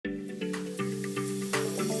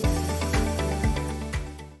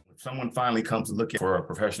someone finally comes to look at for a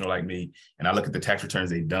professional like me, and I look at the tax returns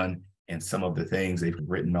they've done and some of the things they've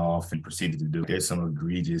written off and proceeded to do, there's some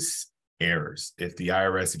egregious errors. If the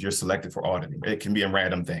IRS, if you're selected for auditing, it can be a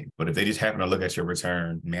random thing, but if they just happen to look at your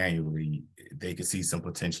return manually, they could see some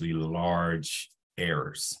potentially large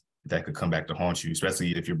errors that could come back to haunt you,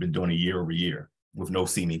 especially if you've been doing it year over year with no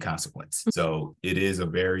seeming consequence. So it is a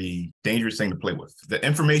very dangerous thing to play with. The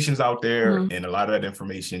information's out there, and a lot of that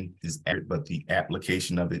information is accurate, but the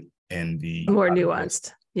application of it and the more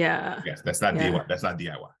nuanced. Yeah. Yes, that's not DIY. That's not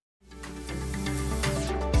DIY.